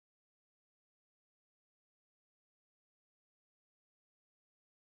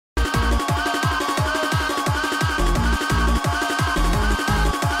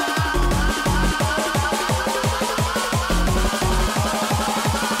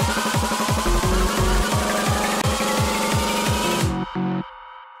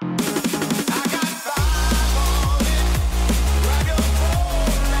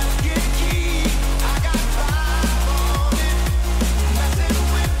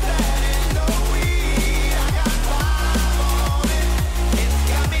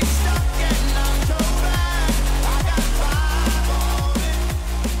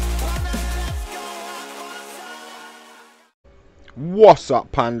What's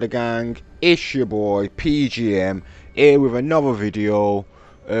up, Panda Gang? It's your boy PGM here with another video.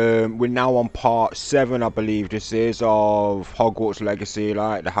 We're now on part 7, I believe this is, of Hogwarts Legacy,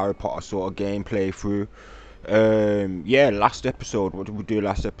 like the Harry Potter sort of game playthrough. Yeah, last episode, what did we do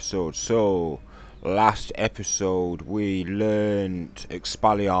last episode? So, last episode we learned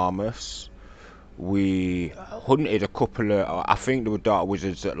Expelliarmus. We hunted a couple of, I think there were dark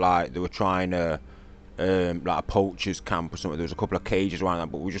wizards that like, they were trying to like a poacher's camp or something. There was a couple of cages around that,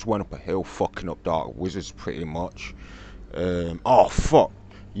 but we just went up a hill fucking up dark wizards pretty much. Oh fuck,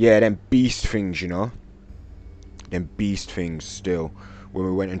 yeah, them beast things, you know, them beast things. Still, when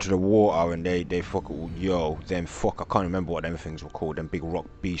we went into the water and they fuck, yo, them fuck, I can't remember what them things were called, them big rock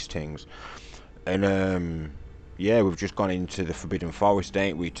beast things. And yeah, we've just gone into the Forbidden Forest,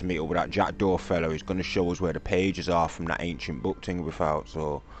 ain't we, to meet up with that Jackdaw fellow. He's going to show us where the pages are from that ancient book thing we found.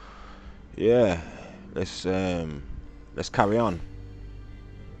 So yeah, let's carry on.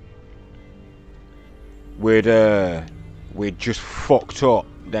 We'd just fucked up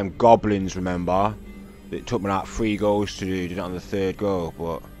them goblins, remember? It took me like 3 goes to do, did it on the 3rd go,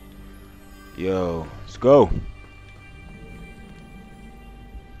 but yo, let's go.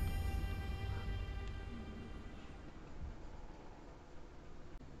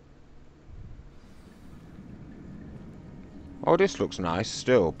 Oh, this looks nice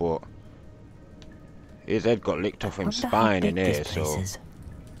still, but his head got licked off his spine in here, so it's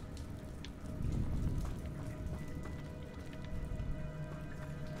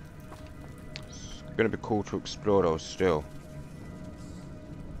gonna be cool to explore those still.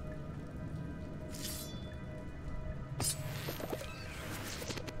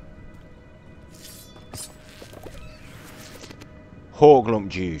 Horglump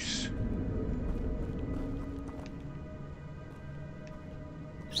juice.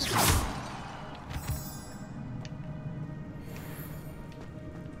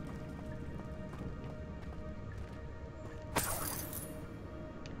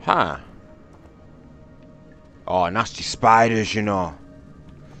 Huh. Oh, nasty spiders, you know.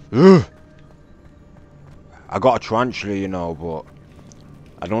 Ugh. I got a tarantula, you know, but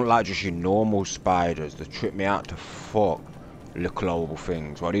I don't like just your normal spiders. They trip me out to fuck. Little horrible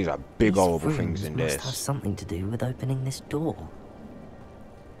things. Well, these are big horrible things in this. Must have something to do with opening this door.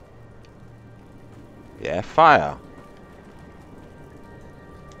 Yeah, fire.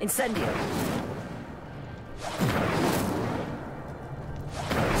 Incendio.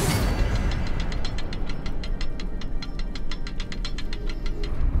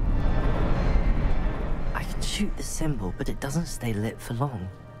 I can shoot the symbol, but it doesn't stay lit for long.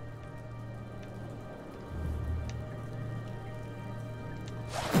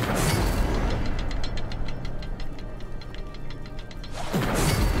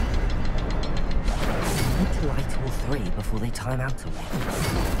 Before they time out on me.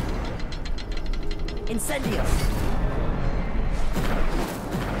 Incendio!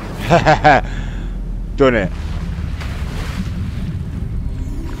 Done it.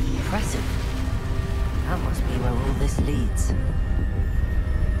 Impressive. That must be where all this leads.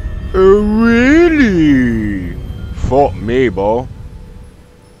 Oh, really? Fuck me, bro.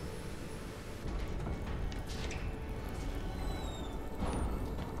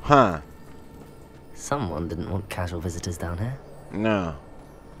 Huh. Someone didn't want casual visitors down here. No.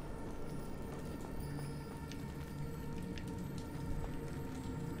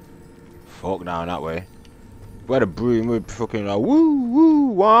 Fuck down that way. Where the broom would fucking like woo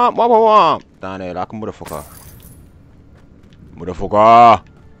woo womp womp womp down there like a motherfucker. Motherfucker.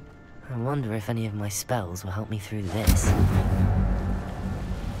 I wonder if any of my spells will help me through this.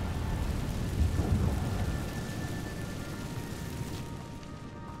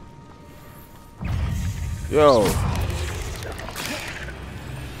 Yo.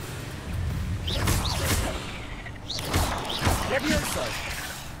 Levioso.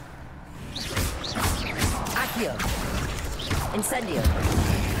 Accio. Incendio.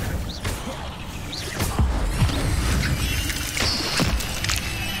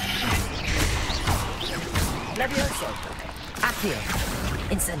 Levioso. Accio.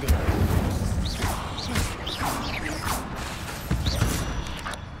 Incendio.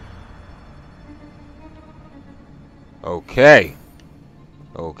 Okay.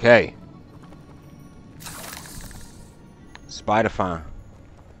 Okay. Spider fan.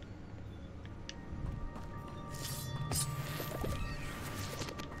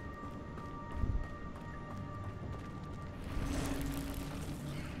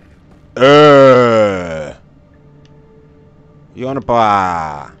 You on a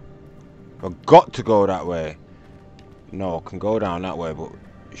bar? I've got to go that way. No, I can go down that way, but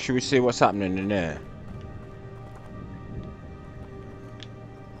should we see what's happening in there?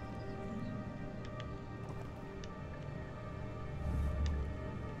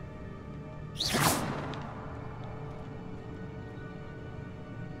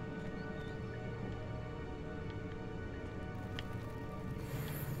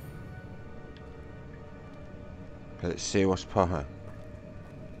 Let's see what's poppin'.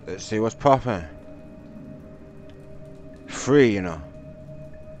 Let's see what's poppin'. Free, you know.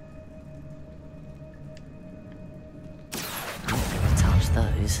 Touch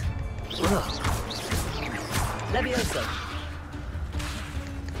those. Levioso.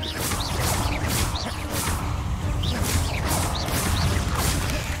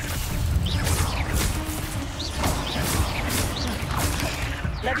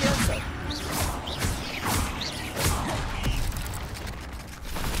 Levioso.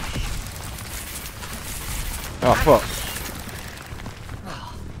 Oh fuck.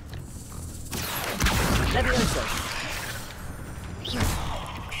 Levioso.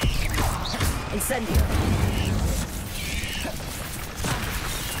 Incendio.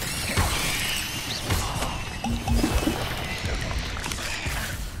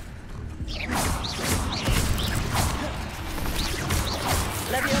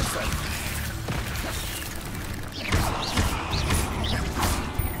 Levioso.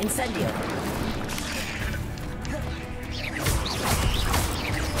 Incendio.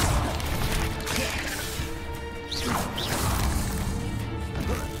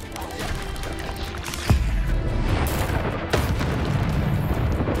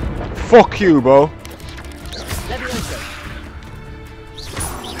 Fuck you, bro. Levioso.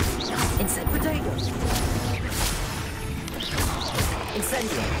 Potato.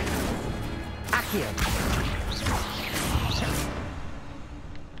 Incendio. Accio.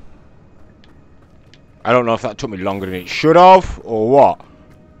 I don't know if that took me longer than it should have or what,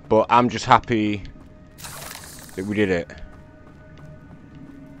 but I'm just happy that we did it.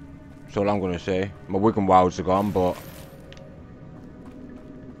 That's all I'm gonna say. My Wigan Wilds are gone, but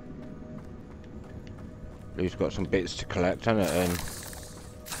at least got some bits to collect, hasn't it? And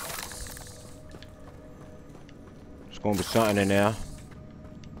there's gonna be something in there.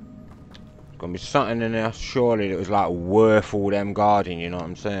 There's gonna be something in there, surely, that was like worth all them guarding, you know what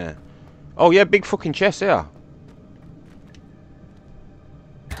I'm saying? Oh yeah, big fucking chest here.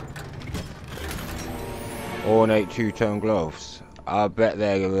 Ornate two-tone gloves. I bet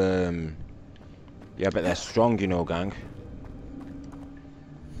they're yeah, I bet they're strong, you know, gang.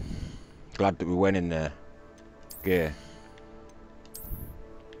 Glad that we went in there. Yeah.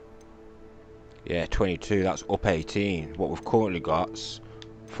 Yeah, 22, that's up 18. What we've currently got's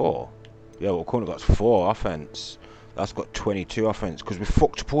 4. Yeah, what we've currently got's 4 offense. That's got 22 offense, because we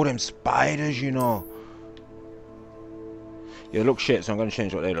fucked up all them spiders, you know. Yeah, they look shit, so I'm going to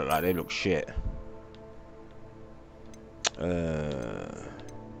change what they look like. They look shit. They're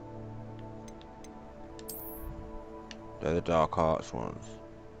the dark arts ones.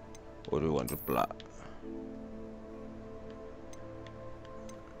 Or do we want the black?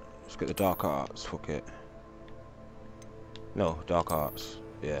 Let's get the dark arts, fuck it. No, dark arts,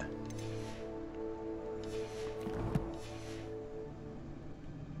 yeah.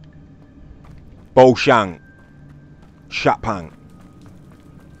 Bowshank. Shapang.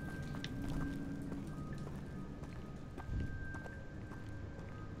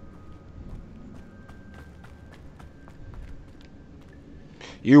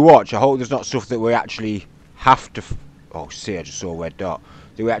 You watch, I hope there's not stuff that we actually have to... Oh, see, I just saw a red dot.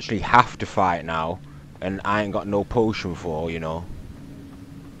 That we actually have to fight now, and I ain't got no potion for, you know.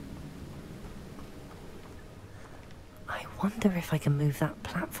 I wonder if I can move that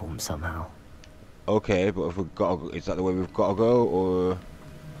platform somehow. Okay, but if we've got to, is that the way we've got to go, or...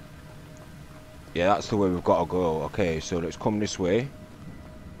 Yeah, that's the way we've got to go. Okay, so let's come this way.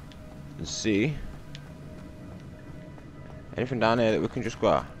 And see. Anything down here that we can just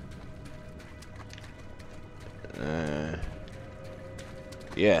grab?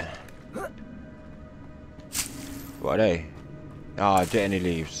 Yeah. What are they? Ah, Jetany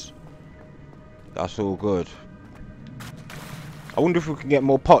leaves. That's all good. I wonder if we can get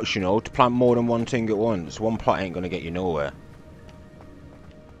more pots, you know, to plant more than one thing at once. One plot ain't gonna get you nowhere.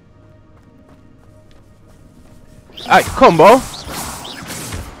 Hey, come, bro!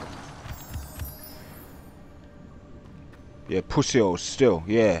 Yeah, pussy holes still,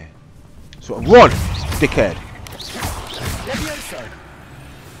 yeah. So run, dickhead. Levioso.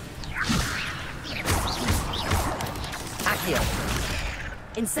 Accio.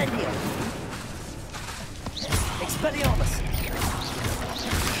 Incendio. Expelliarmus.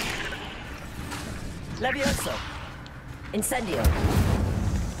 Levioso. Incendio.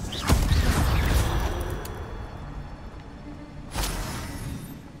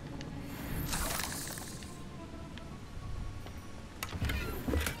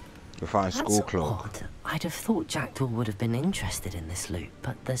 We find school cloak. Odd. I'd have thought Jackdaw would have been interested in this loot,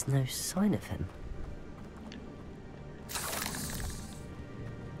 but there's no sign of him.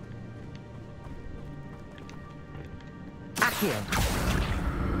 Accio.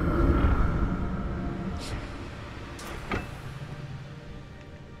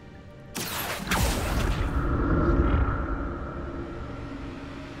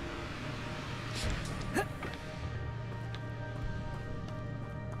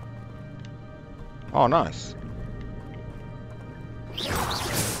 Oh, nice.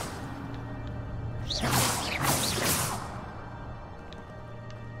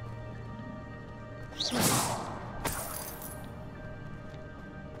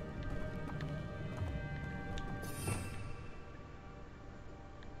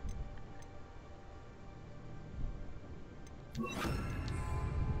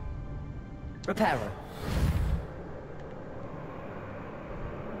 Reparo.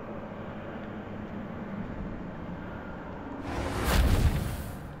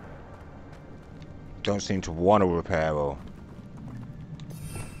 Don't seem to want to repair or.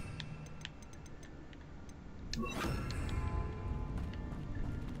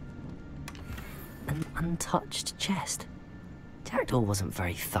 An untouched chest. Jackdaw wasn't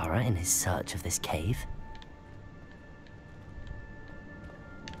very thorough in his search of this cave.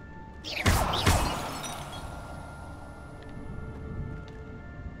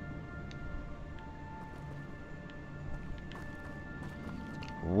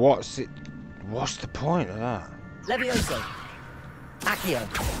 What's the point of that? Levioso. Accio.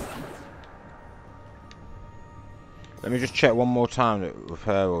 Let me just check one more time that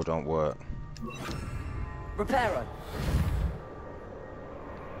Reparo don't work. Reparo.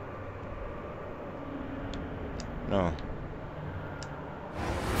 No.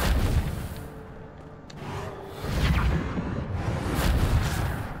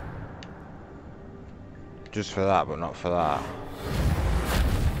 Just for that, but not for that.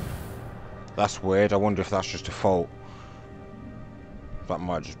 That's weird. I wonder if that's just a fault. That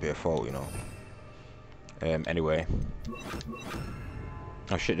might just be a fault, you know. Anyway.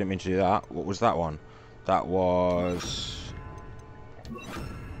 Oh shit, didn't mean to do that. What was that one? That was...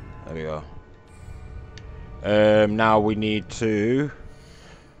 There we go. Now we need to...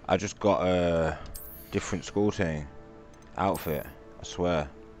 I just got a different school team outfit, I swear.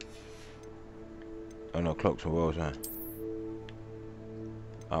 Oh no, cloaks and rolls, man.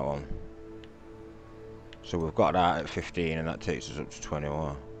 That one. So we've got that at 15 and that takes us up to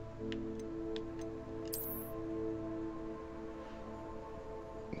 21.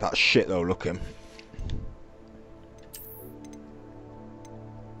 That's shit though, looking.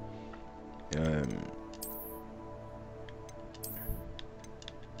 No,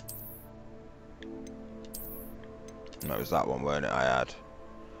 it was that one, weren't it? I had.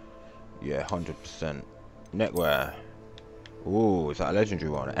 Yeah, 100%. Neckwear. Ooh, is that a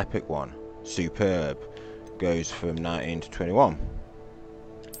legendary one? An epic one? Superb. Goes from 19 to 21.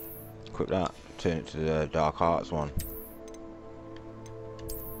 Equip that. Turn it to the Dark Arts one.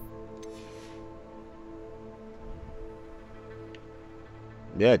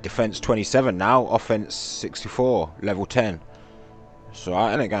 Yeah, defense 27 now. Offense 64. Level 10. It's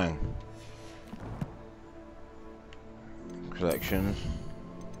alright, innit, gang? Collections.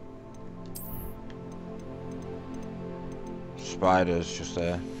 Spiders just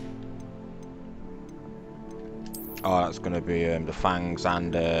there. Oh, that's gonna be the fangs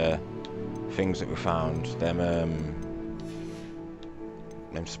and things that we found. Them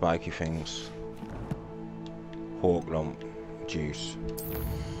spiky things. Hawk lump juice.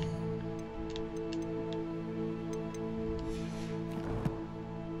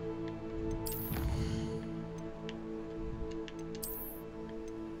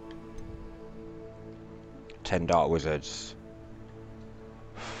 Ten dark wizards.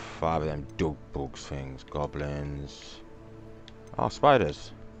 5 of them dug bugs things, goblins. Oh,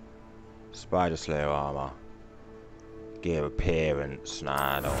 spiders. Spider slayer armor. Gear appearance.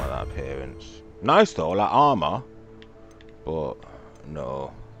 Nah, I don't want that appearance. Nice though, like armor. But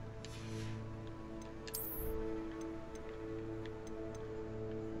no.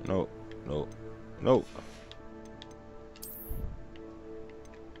 No, no, no.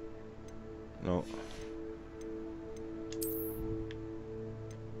 No.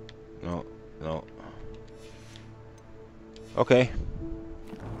 No, no. Okay.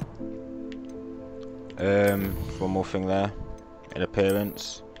 One more thing there. In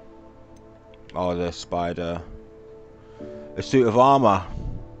appearance. Oh, the spider. A suit of armor.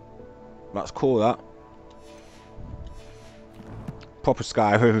 That's cool, that. Proper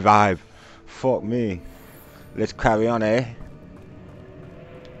Skyrim vibe. Fuck me. Let's carry on, eh?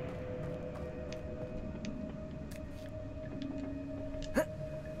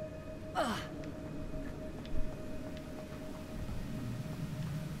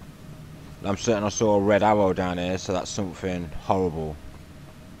 I'm certain I saw a red arrow down here, so that's something horrible.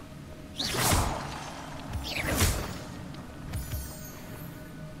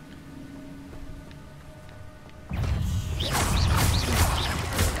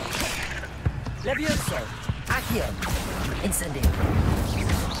 Levioso! Accio! Incendio!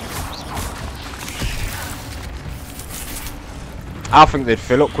 I think they'd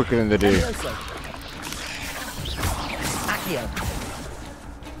fill up quicker than they do. Levioso! Accio!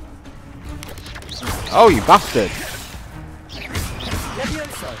 Oh, you bastard!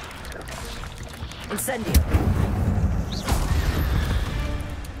 Levioso! Incendio!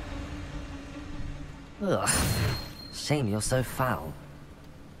 Ugh. Shame you're so foul.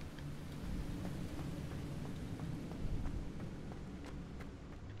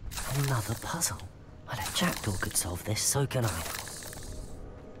 Another puzzle. Well, if Jackdaw could solve this, so can I.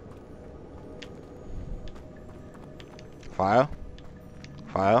 Fire.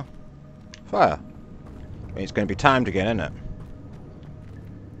 Fire. Fire. I mean, it's going to be timed again, isn't it?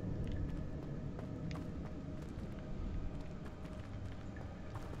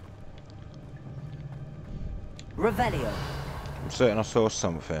 Revelio. I'm certain I saw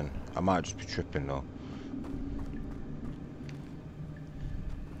something. I might just be tripping though.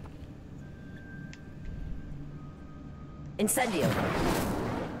 Incendio.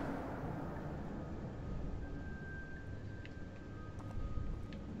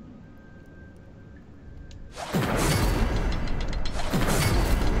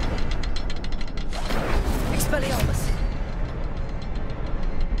 Expelliarmus.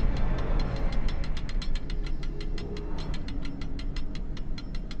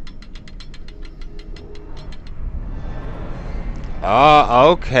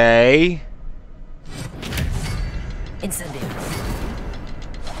 Oh, okay. Incendio.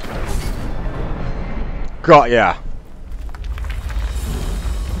 Got ya.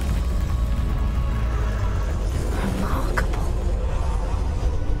 Remarkable.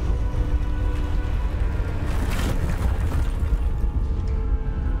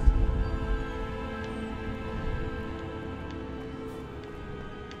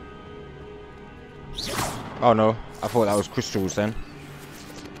 Oh no, I thought that was crystals then.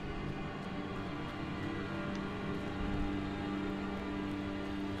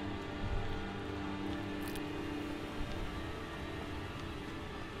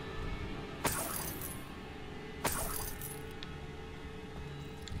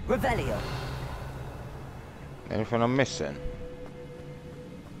 Revelio. Anything I'm missing?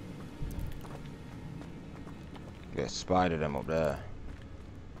 Get spider them up there.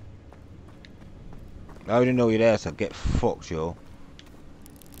 I already know you're there, so get fucked, yo.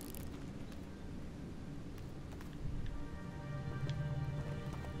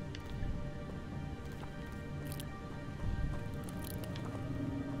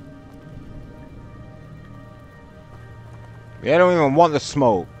 They don't even want the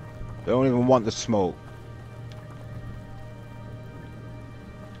smoke. They don't even want the smoke.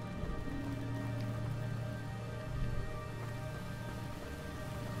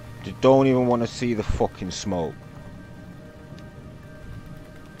 They don't even want to see the fucking smoke.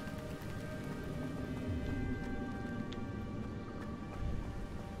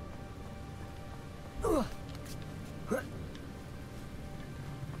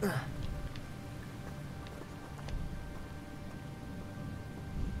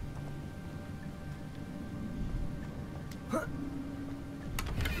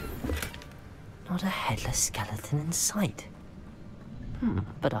 Not a headless skeleton in sight.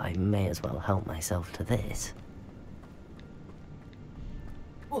 But I may as well help myself to this.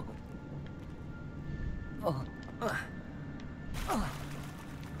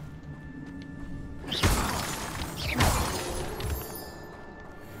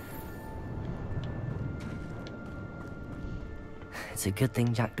 It's a good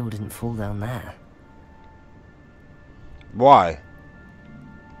thing Jackdaw didn't fall down there. Why?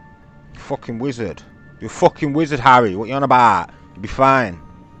 You fucking wizard. You're a fucking wizard, Harry. What you on about? You'll be fine.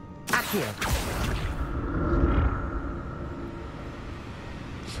 Accio.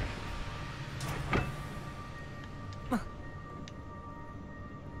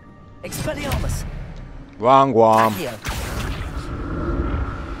 Expelliarmus. Wrong one. Accio.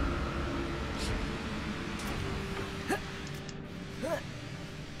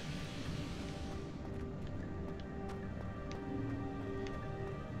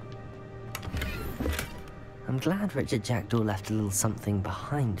 I'm glad Richard Jackdaw left a little something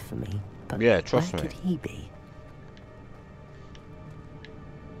behind for me, but Yeah, trust where me. could he be?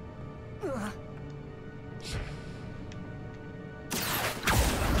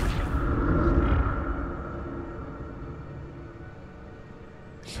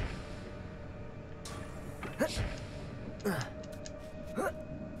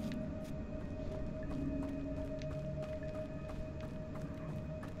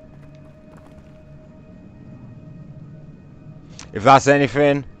 If that's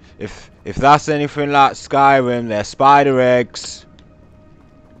anything, if that's anything like Skyrim, they're spider eggs.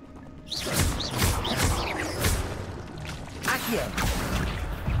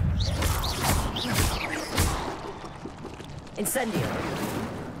 Incendio.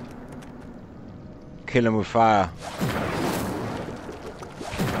 Kill him with fire.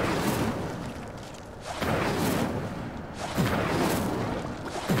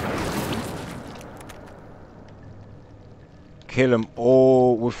 Kill them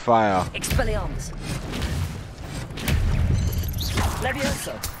all with fire. Expelliarmus.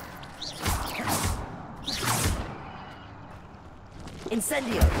 Levioso.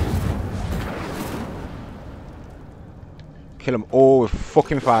 Incendio. Kill them all with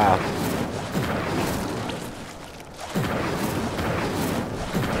fucking fire.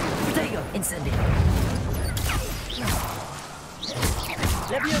 Protego. Incendio.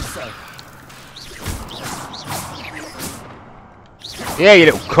 Levioso. Yeah, you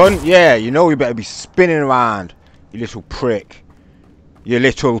little cunt. Yeah, you know you better be spinning around. You little prick. You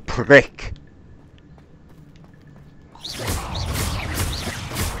little prick.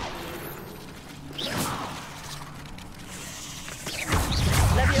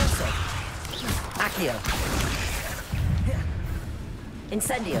 Levioso. Accio.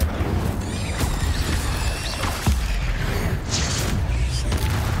 Incendio.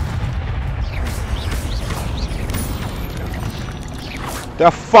 The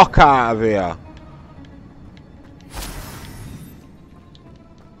fuck out of here.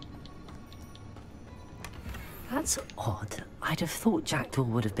 That's odd. I'd have thought Jackdaw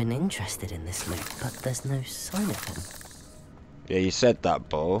would have been interested in this loot, but there's no sign of him. Yeah, you said that,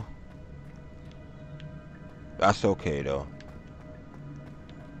 Bo. That's okay, though.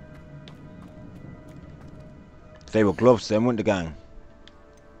 They were gloves then, weren't the gang?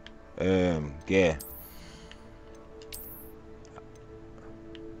 Yeah.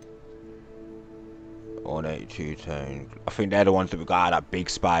 On 82 I think they're the ones that we got out of that big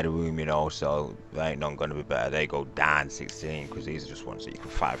spider room, you know, so they ain't not gonna be better. They go down 16 because these are just ones that you can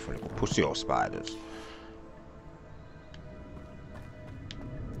fight for little pussy old spiders.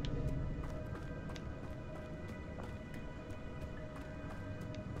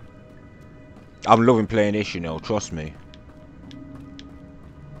 I'm loving playing this, you know, trust me.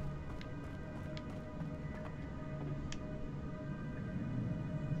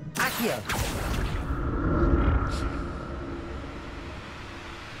 Accio.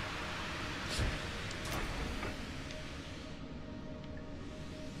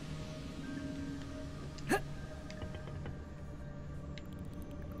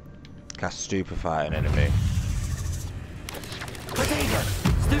 Cast stupefy an enemy. Protego.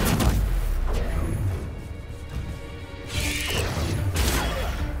 Stupefy.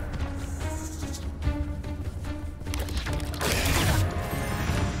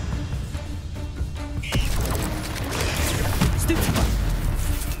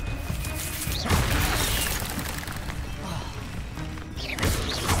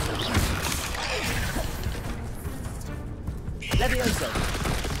 Levioso.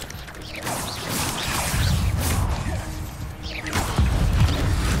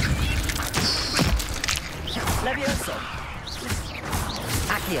 Levioso.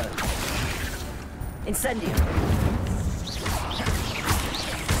 Accio. Incendio.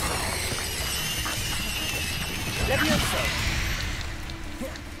 Levioso.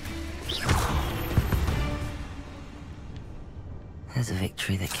 There's a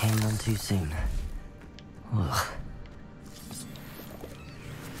victory that came none too soon. Ugh.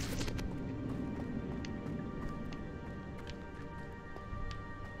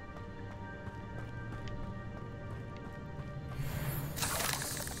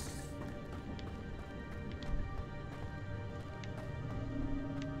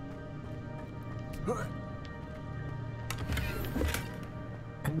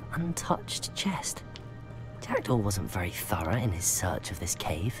 An untouched chest. Jackdaw wasn't very thorough in his search of this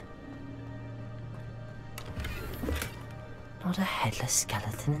cave. Not a headless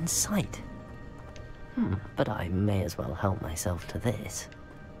skeleton in sight. But I may as well help myself to this.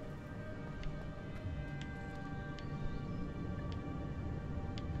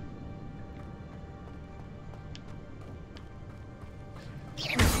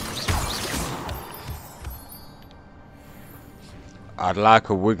 I'd like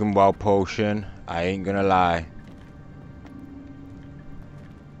a Wiggenweld potion, I ain't gonna lie.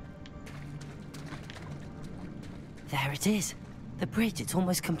 There it is. The bridge, it's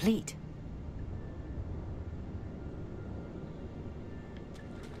almost complete.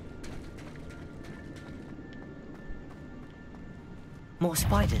 More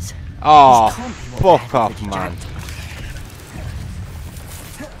spiders. Oh, fuck off, man.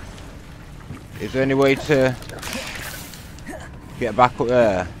 Is there any way to get back up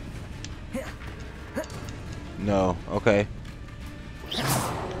there? No. Okay.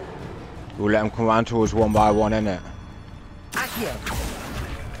 We'll let them come around to us one by one, innit? Accio.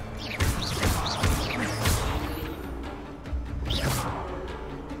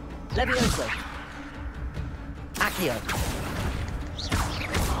 Levioso. Accio.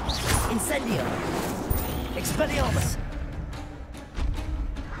 Incendio. Expelliarmus.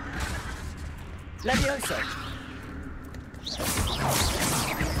 Levioso.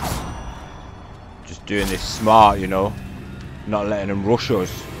 Just doing this smart, you know. Not letting them rush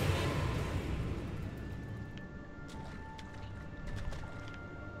us.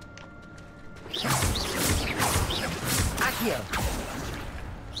 Accio.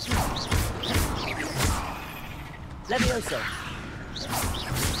 Levioso.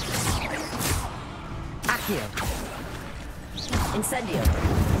 Accio. Incendio.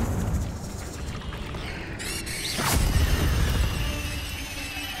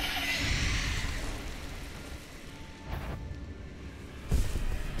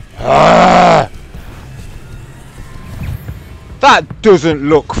 That doesn't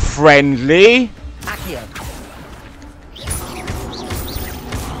look friendly. Accio.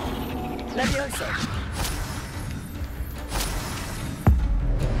 Levioso.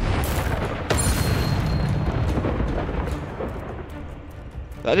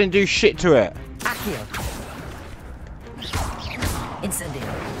 That didn't do shit to it. Accio.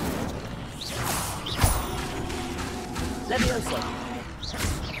 Incendio. Levioso.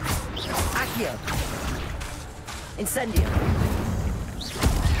 Accio. Incendio.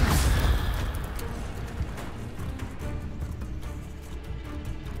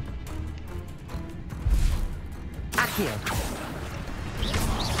 Accio.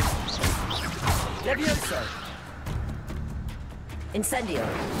 Levioso. Incendio.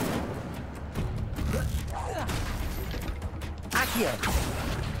 Accio.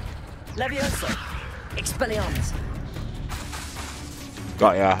 Levioso. Expelliarmus.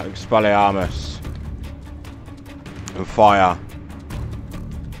 Got ya. Expelliarmus. And fire.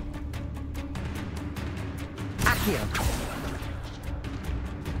 Accio.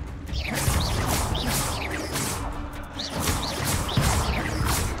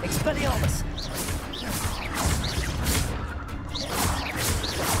 Expelliarmus.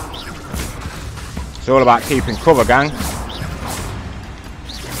 It's all about keeping cover, gang.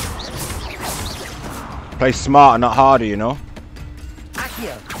 Play smarter, not harder, you know.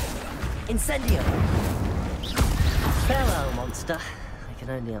 Accio. Incendio. Farewell, monster. I can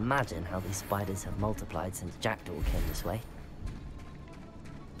only imagine how these spiders have multiplied since Jackdaw came this way.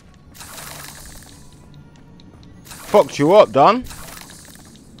 Fucked you up, Don.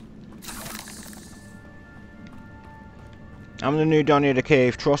 I'm the new Donny of the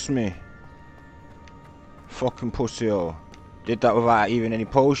cave, trust me. Fucking pussy-o. Did that without even any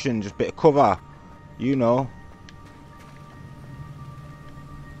potions, just a bit of cover. You know.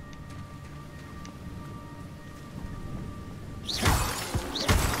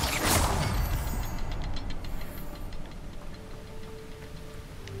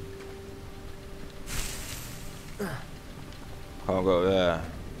 Can't go there.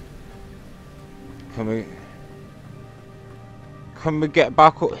 Can we get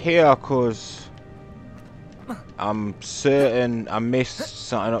back up here? Cause I'm certain I missed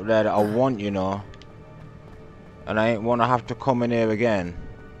something up there that I want, you know. And I ain't want to have to come in here again.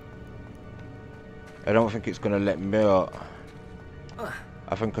 I don't think it's gonna let me out.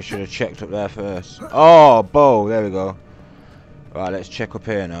 I think I should have checked up there first. Oh, bow, there we go. Right, let's check up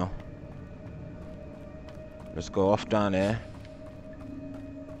here now. Let's go off down here.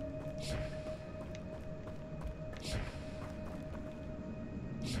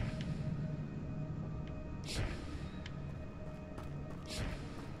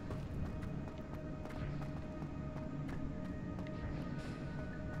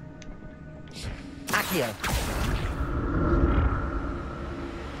 Accio.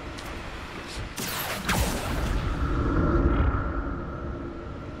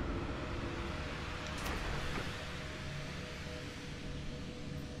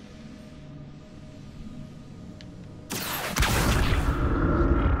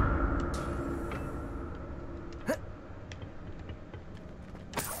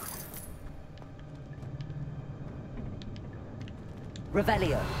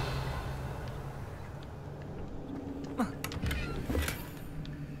 Revelio.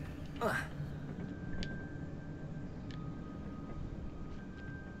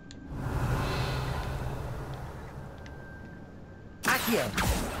 Accio.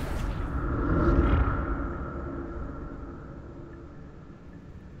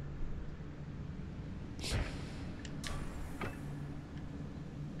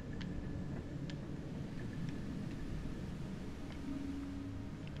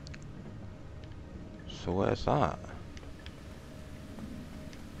 So where's that?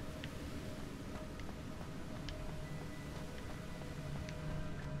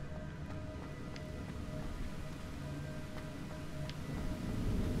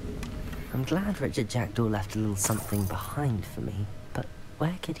 I'm glad Richard Jackdaw left a little something behind for me, but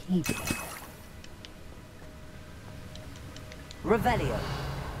where could he be? Revelio.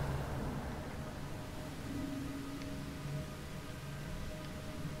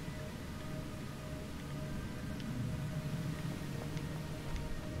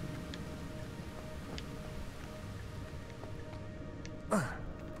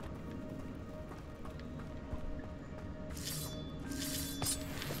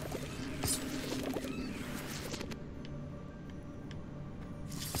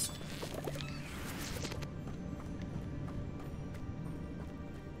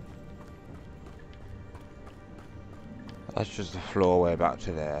 That's just the floor way back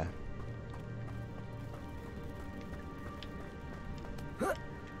to there.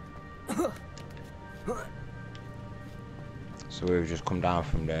 So we've just come down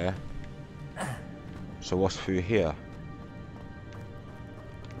from there. So what's through here?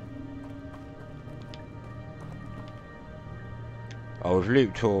 Oh, we've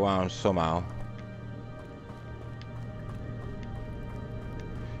looped all around somehow.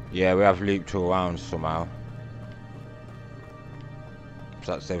 Yeah, we have looped all around somehow.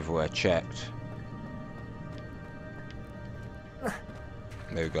 So that's everywhere checked.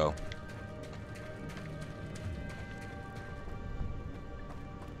 There we go.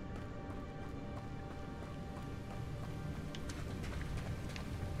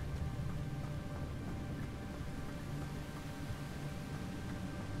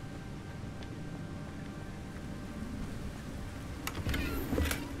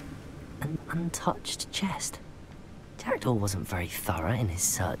 An untouched chest. Jackdaw wasn't very thorough in his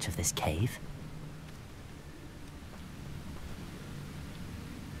search of this cave.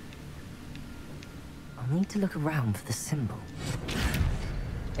 I'll need to look around for the symbol.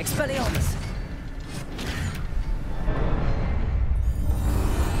 Expelliarmus!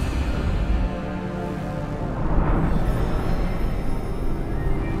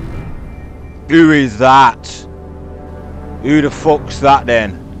 Who is that? Who the fuck's that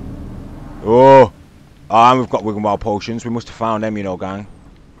then? Oh! And we've got Wiggenwild potions. We must have found them, you know, gang.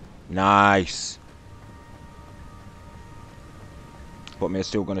 Nice. But we're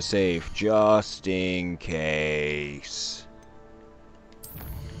still gonna save, just in case.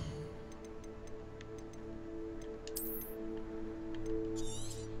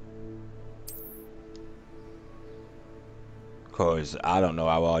 Cause I don't know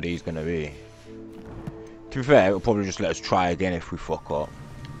how hard he's gonna be. To be fair, it'll probably just let us try again if we fuck up.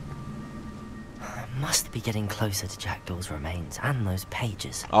 Must be getting closer to Jackdaw's remains and those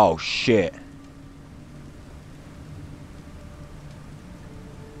pages. Oh shit.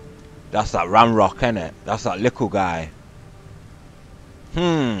 That's that Ramrock, innit? That's that little guy.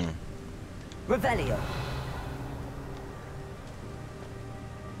 Revelio.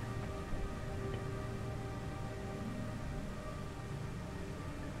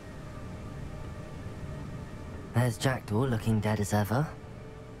 There's Jackdaw looking dead as ever.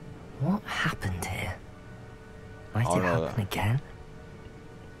 What happened here? Might it happen again?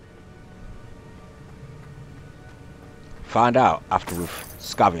 Find out after we've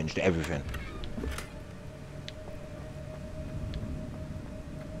scavenged everything.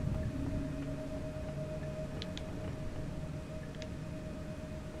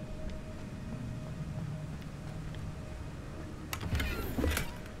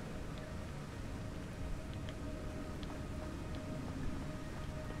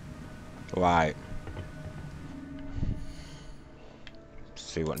 Right.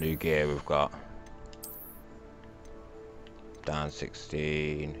 See what new gear we've got. Down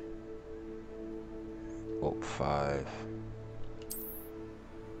 16. Up 5.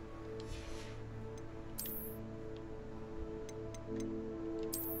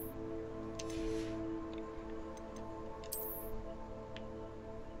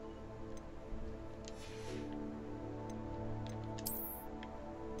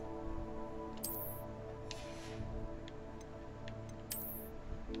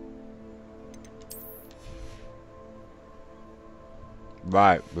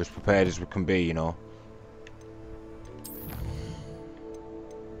 Right, we're as prepared as we can be, you know.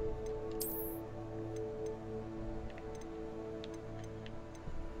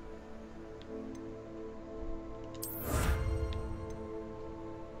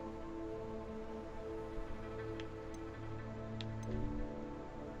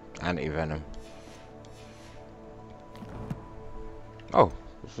 Anti-venom. Oh,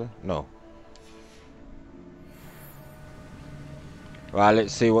 what's that? No. Right,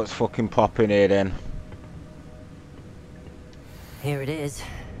 let's see what's fucking popping here then. Here it is.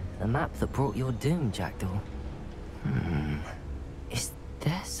 The map that brought your doom, Jackdaw. Is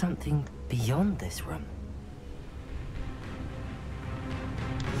there something beyond this room?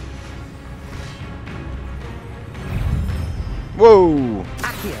 Whoa!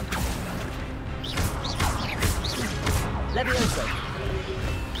 Accio! Levioso!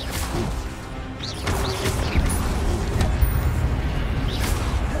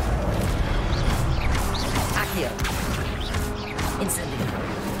 Accio! Incendio!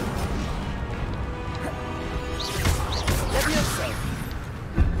 Levioso!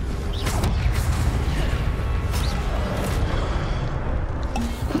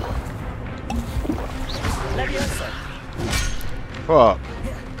 Levioso! Fuck.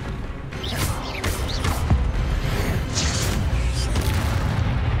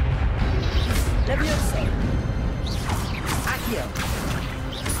 Levioso! Accio!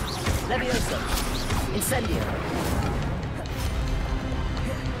 Levioso! Incendio!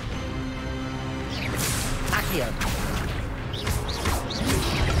 Accio!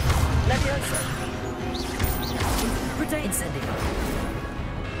 Levioso! Incendio!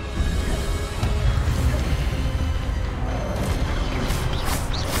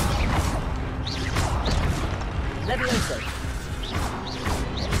 Levioso!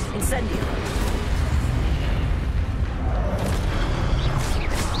 Incendio!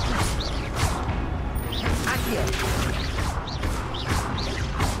 Accio!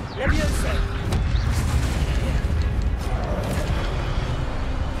 Levioso!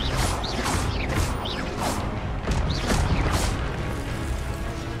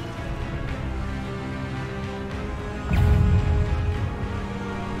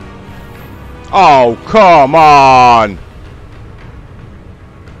 Oh, come on!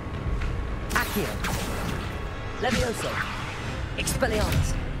 Accio! Levioso!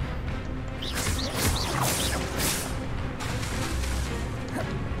 Expelliarmus!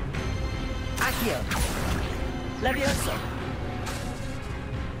 Accio! Levioso!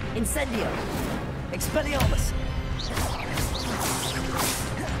 Incendio! Expelliarmus!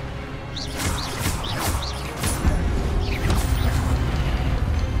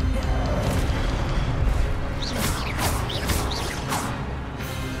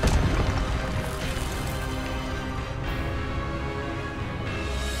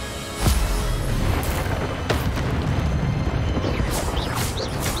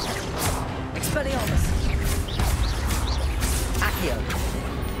 Expelliarmus! Accio!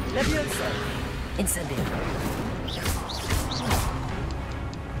 Levioso! Incendio!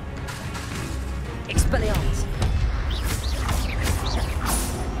 Expelliarmus!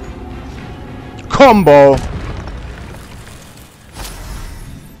 Combo!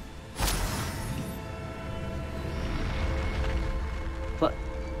 But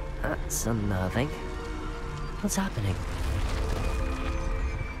that's unnerving. What's happening?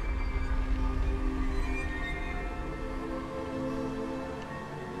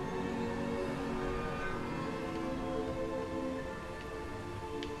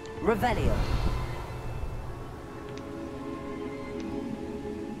 Revelio.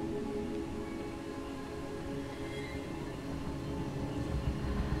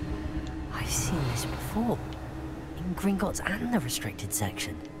 I've seen this before. In Gringotts and the restricted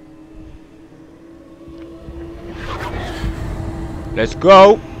section. Let's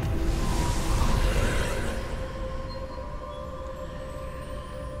go!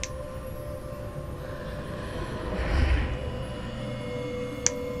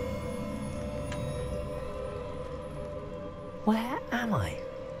 Where am I?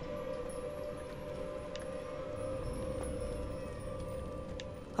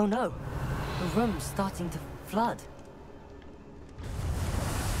 Oh no! The room's starting to flood.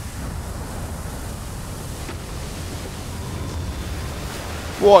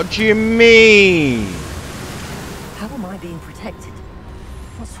 What do you mean? How am I being protected?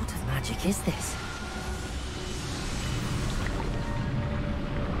 What sort of magic is this?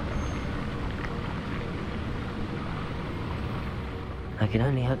 I can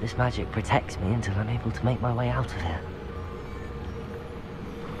only hope this magic protects me until I'm able to make my way out of here.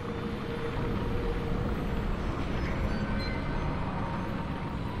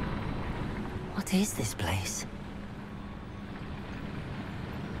 What is this place?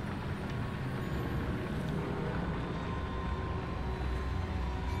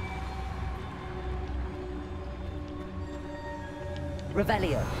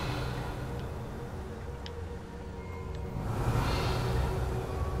 Revelio.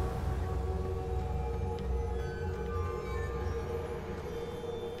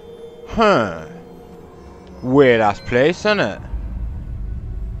 Huh. Weird ass place, isn't it?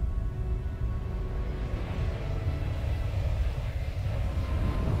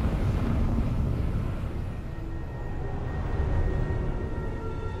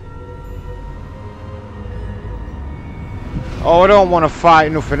 Oh, I don't want to fight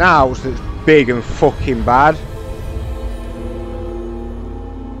nothing else that's big and fucking bad.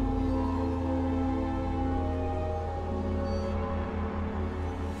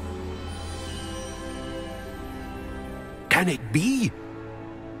 Can it be?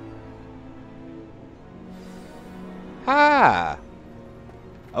 Ah.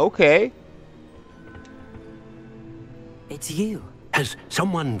 Okay. It's you. Has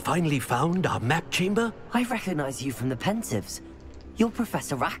someone finally found our map chamber? I recognize you from the Pensieves. You're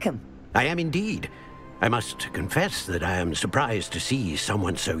Professor Rackham. I am indeed. I must confess that I am surprised to see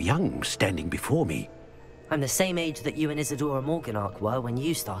someone so young standing before me. I'm the same age that you and Isadora Morganach were when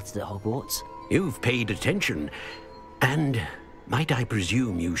you started at Hogwarts. You've paid attention, and might I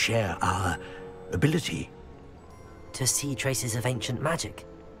presume you share our ability? To see traces of ancient magic?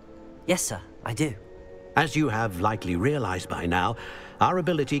 Yes, sir, I do. As you have likely realized by now, our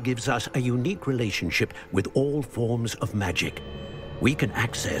ability gives us a unique relationship with all forms of magic. We can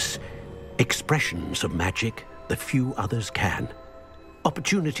access expressions of magic that few others can.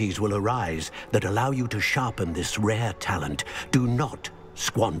 Opportunities will arise that allow you to sharpen this rare talent. Do not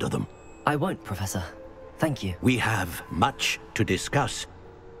squander them. I won't, Professor. Thank you. We have much to discuss.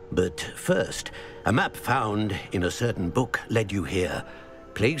 But first, a map found in a certain book led you here.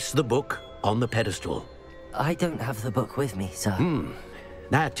 Place the book on the pedestal. I don't have the book with me, sir.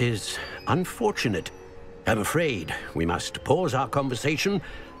 That is unfortunate. I'm afraid we must pause our conversation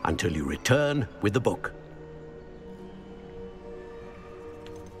until you return with the book.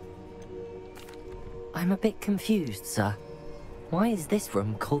 I'm a bit confused, sir. Why is this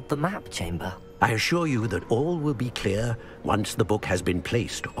room called the map chamber? I assure you that all will be clear once the book has been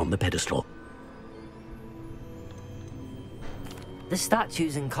placed on the pedestal. The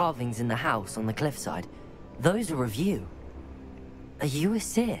statues and carvings in the house on the cliffside, those are of you. Are you a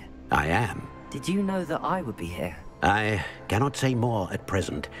seer? I am. Did you know that I would be here? I cannot say more at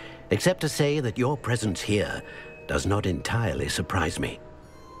present, except to say that your presence here does not entirely surprise me.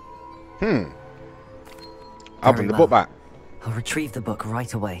 I'll bring the book back. I'll retrieve the book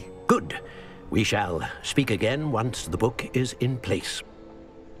right away. Good. We shall speak again once the book is in place.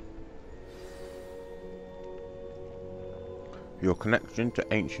 Your connection to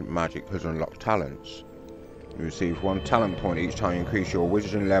ancient magic has unlocked talents. You receive 1 talent point each time you increase your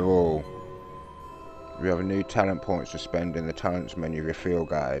wizarding level. You have a new talent points to spend in the talents menu of your field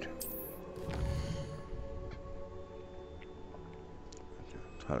guide.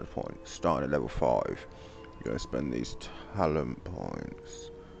 Talent points starting at level 5. You're going to spend these talent points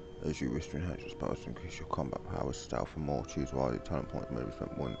as you wish to enhance your spells to increase your combat power, stealth, and more. Choose wisely. Talent points may be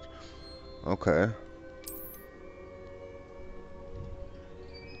spent once. Okay.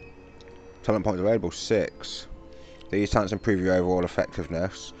 Talent points available 6. These talents improve your overall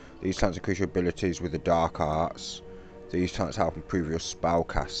effectiveness. These talents increase your abilities with the dark arts. These talents help improve your spell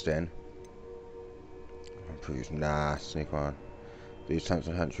casting. Improves sneak on. These talents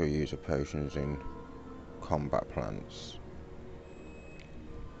enhance your use of potions in combat plants.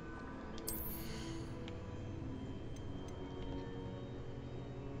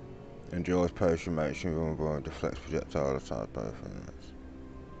 Endures potion makes you vulnerable and deflects projectile attacks both enemies.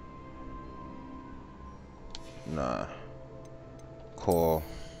 Nah. Core.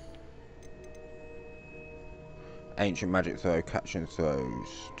 Ancient magic throw, catching throws,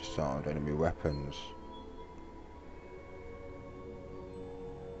 disarmed enemy weapons.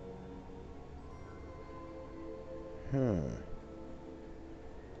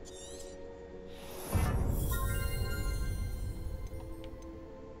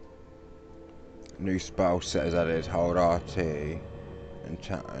 New spell set is added. Hold RT and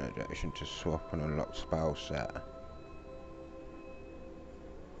tap in addition to swap and unlock spell set.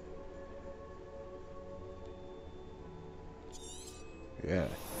 Yeah.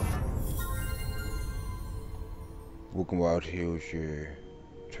 Walking Wild heals you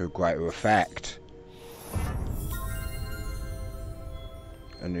to a greater effect.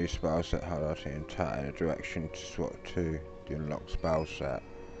 A new spell set, hold RT and tap in a direction to swap to the unlocked spell set.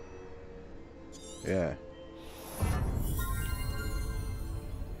 Yeah.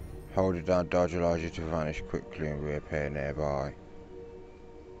 Hold it down, dodge allows you to vanish quickly and reappear nearby.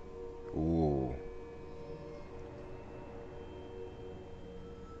 Ooh.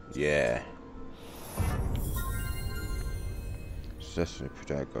 Yeah. Successfully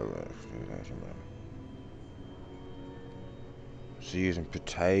Protego. So using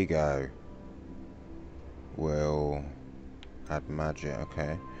Protego will add magic,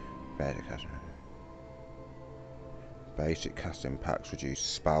 okay. Basic casting packs reduce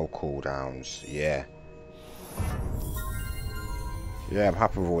spell cooldowns, yeah. Yeah, I'm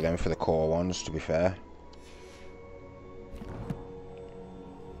happy with all them for the core ones, to be fair.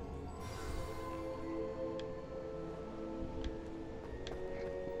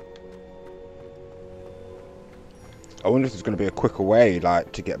 I wonder if there's going to be a quicker way,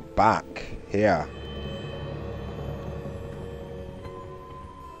 like, to get back here.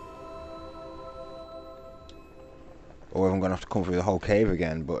 Or if I'm going to have to come through the whole cave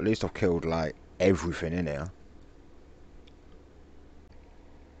again, but at least I've killed, like, everything in here.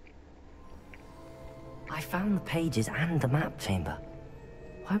 I found the pages and the map chamber.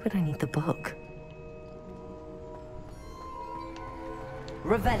 Why would I need the book?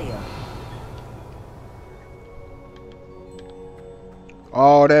 Revelio.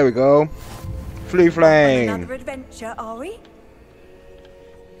 Oh, there we go. Flea flame. Another adventure, are we?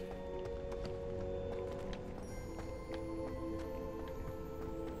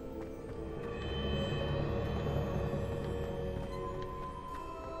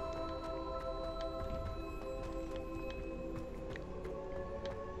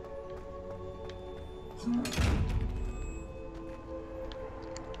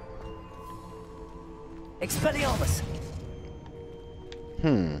 Expelliarmus.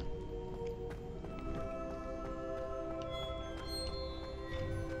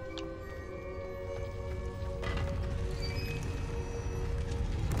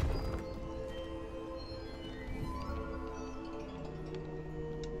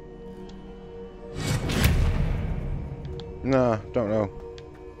 Nah, don't know.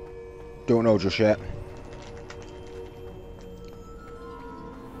 Don't know just yet.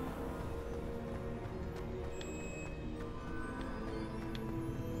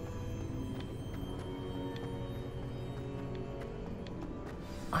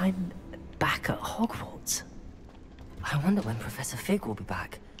 I'm back at Hogwarts. I wonder when Professor Fig will be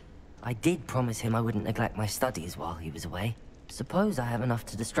back. I did promise him I wouldn't neglect my studies while he was away. Suppose I have enough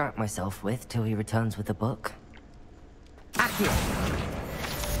to distract myself with till he returns with the book. Accio!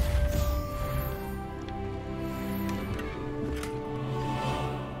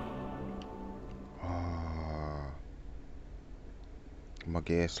 My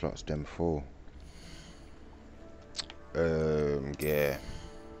gear slot's them full. Yeah.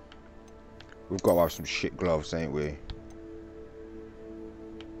 We've got to have some shit gloves, ain't we?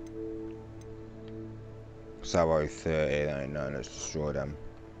 Salvo 30, that ain't nothing, let's destroy them.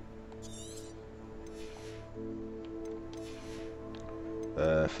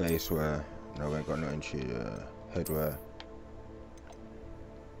 Face wear. No, we ain't got nothing to headwear.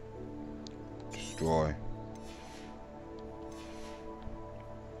 Destroy.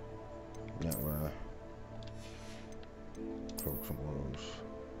 Netwear. Cloaks and walls.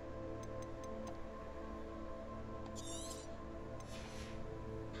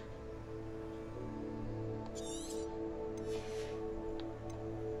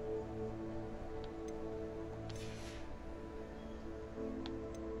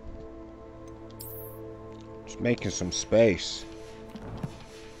 Just making some space.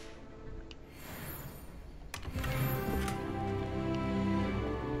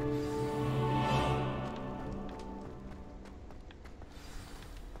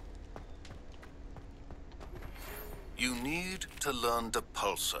 You need to learn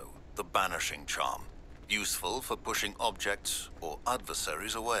Depulso, the banishing charm. Useful for pushing objects or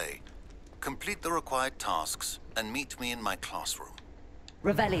adversaries away. Complete the required tasks and meet me in my classroom.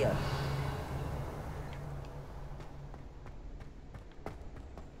 Revelio.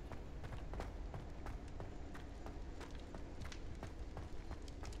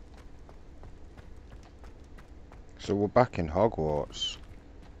 So we're back in Hogwarts.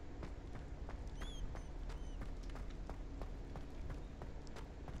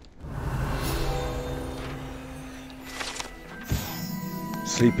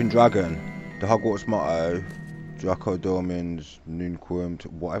 Sleeping Dragon. The Hogwarts motto, Draco Dormins Nunquum,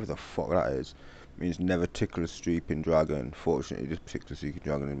 whatever the fuck that is, means never tickle a sleeping dragon. Fortunately, this particular sleeping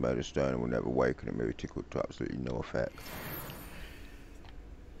dragon is made of stone and will never wake, and it may be tickled to absolutely no effect.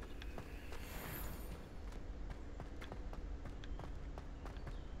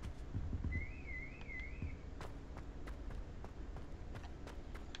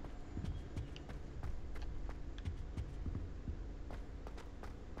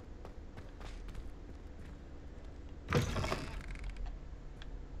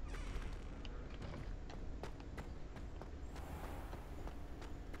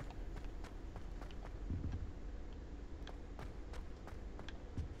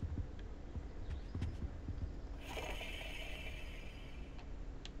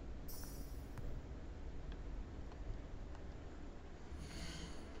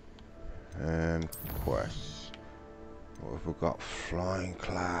 Quests. What have we got? Flying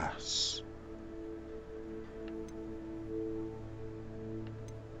class.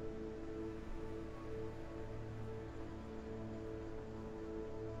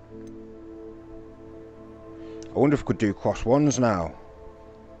 I wonder if we could do cross ones now.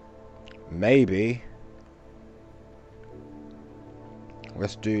 Maybe.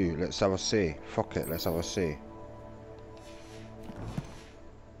 Let's have a see. Fuck it, let's have a see.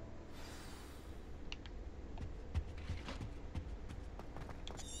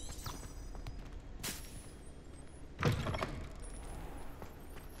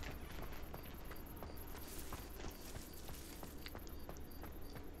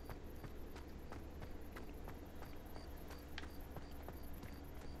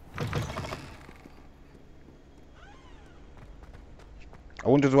 I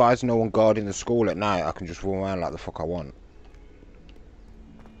wonder why there's no one guarding the school at night. I can just run around like the fuck I want.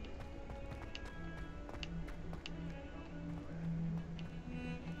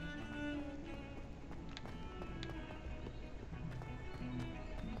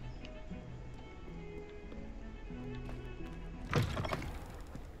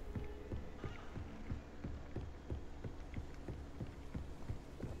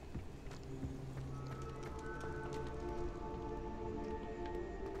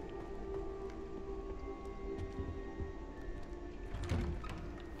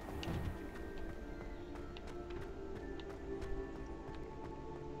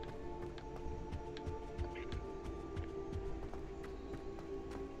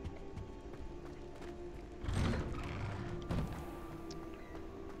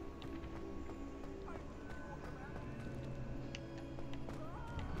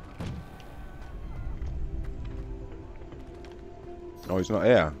 Oh, he's not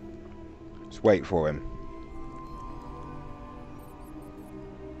here. Let's wait for him.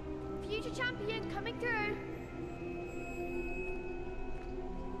 Future champion coming through.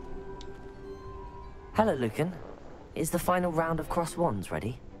 Hello, Lucan. Is the final round of cross wands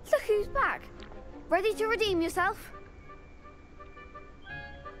ready? Look who's back. Ready to redeem yourself?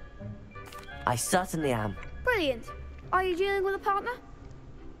 I certainly am. Brilliant. Are you dealing with a partner?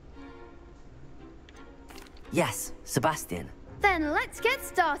 Yes, Sebastian. Then let's get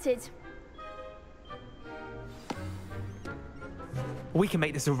started. We can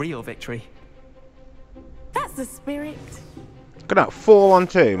make this a real victory. That's the spirit. Look at that,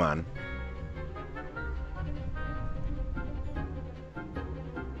 4-on-2, man.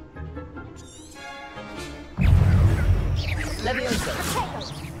 Levioso.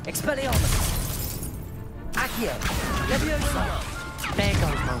 Expelliarmus. Accio. Levioso. There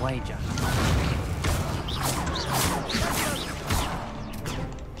goes my wager.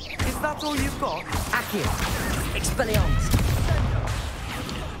 Is that all you've got? Accio. Expelliarmus.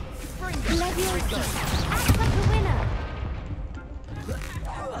 Leviosa. Act like a winner.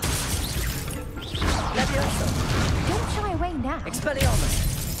 Levioso. Don't shy away now. Expelliarmus.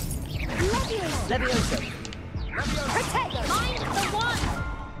 Leviosa. Levioso. Protect. I'm the one.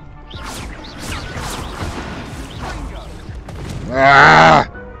 Ah!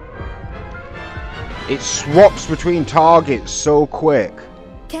 It swaps between targets so quick.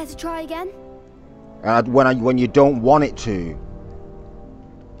 Care to try again? When you don't want it to.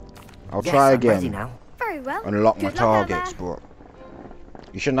 I'll try I'm ready again now. Very well. and lock my Good luck out targets, there. but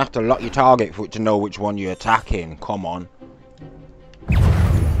you shouldn't have to lock your target for it to know which one you're attacking. Come on.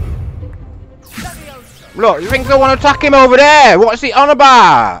 Look, you think I want to attack him over there? What's he on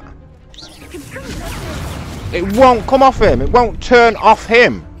about? It won't come off him. It won't turn off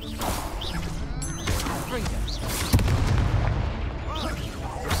him.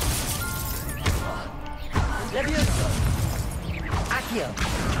 Levioso. Accio.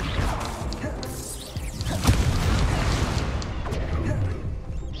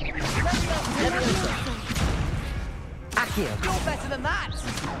 Levioso. Accio. You're better than that!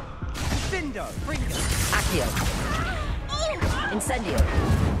 Bindo, Bringo. Accio. Incendio.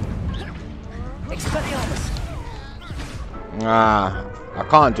 Expelliarmus. Ah, I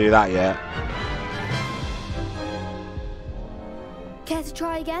can't do that yet. Care to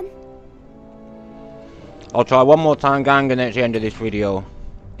try again? I'll try one more time, gang, and then it's the end of this video.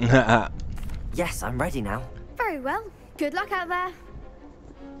 Yes, I'm ready now. Very well. Good luck out there.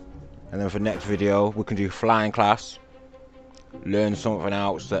 And then for next video, we can do flying class. Learn something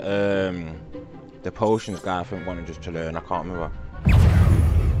else that the potions guy I think wanted us to learn. I can't remember.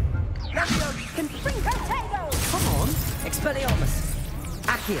 Come on. Expelliarmus.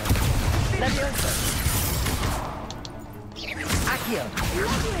 Accio. Levioso. Accio.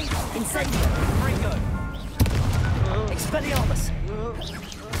 Incendio. Bringo. Expelliarmus.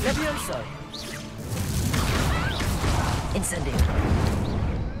 Levioso. Incendio.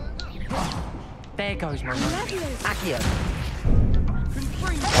 There goes my wager. Accio.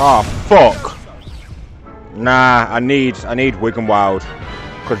 Oh fuck! Nah, I need Wig and Wild.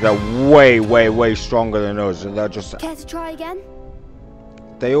 Because they're way stronger than us, and they're just... Care to try again?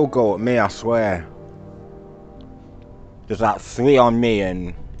 They all go at me, I swear. There's like 3 on me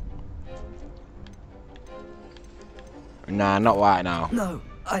and... Nah, not right now. No,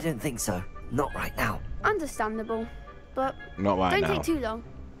 I don't think so. Not right now. Understandable. But Not right don't now. take too long.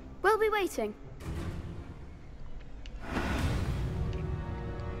 We'll be waiting.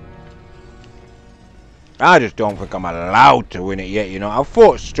 I just don't think I'm allowed to win it yet, you know. I've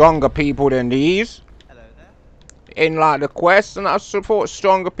fought stronger people than these. Hello there. In like the quest, and I've fought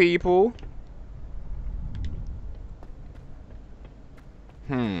stronger people.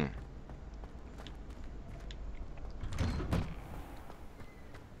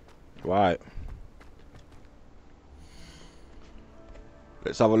 Right.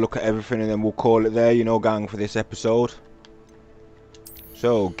 Let's have a look at everything and then we'll call it there, you know, gang, for this episode.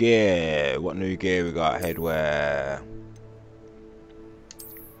 So, gear. What new gear we got? Headwear.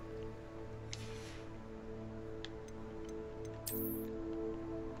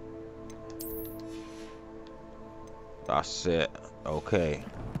 That's it. Okay.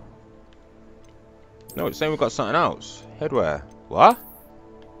 No, it's saying we've got something else. Headwear. What?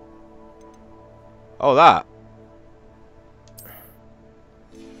 Oh, that.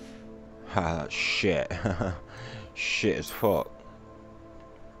 Ha, that's shit. Shit as fuck.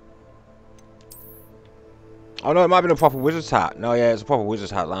 Oh no, it might have been a proper wizard's hat. No, yeah, it's a proper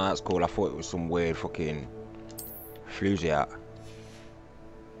wizard's hat. Nah, that's cool. I thought it was some weird fucking floozy hat.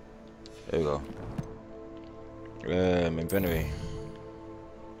 There we go. Inventory.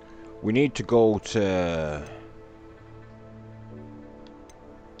 We need to go to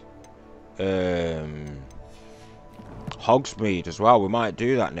Hogsmeade as well. We might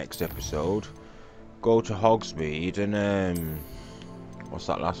do that next episode. Go to Hogsmeade and what's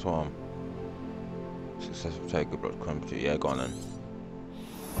that last one? Successful take good blood company. Yeah, go on then.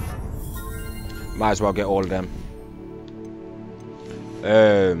 Might as well get all of them.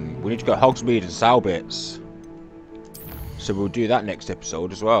 We need to go to Hogsmeade and Salbits. So we'll do that next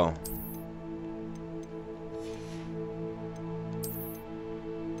episode as well.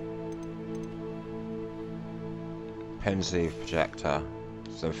 Pensive projector.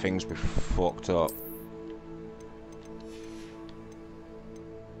 So things be fucked up.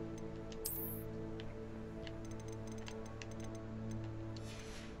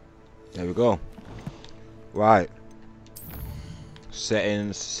 There we go. Right.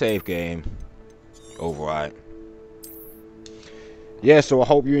 Settings, save game. Override. Yeah, so I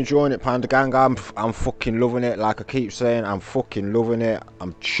hope you're enjoying it, Panda Gang. I'm fucking loving it. Like I keep saying, I'm fucking loving it.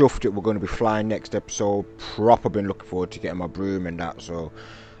 I'm chuffed that we're going to be flying next episode. Proper been looking forward to getting my broom and that. So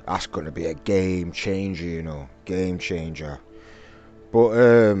that's going to be a game changer, you know. Game changer. But,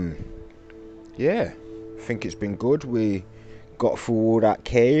 yeah. I think it's been good. We got through all that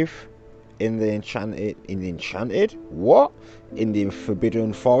cave. In the enchanted, what? In the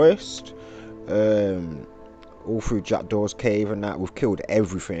forbidden forest, all through Jackdaws cave and that. We've killed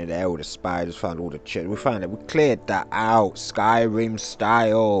everything in there. All the spiders, found all the chests. We found it. We cleared that out, Skyrim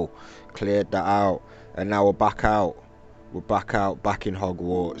style. Cleared that out, and now we're back out. We're back out, back in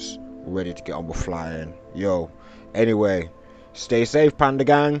Hogwarts. We're ready to get on with flying. Yo. Anyway, stay safe, Panda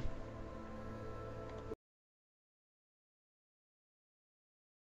Gang.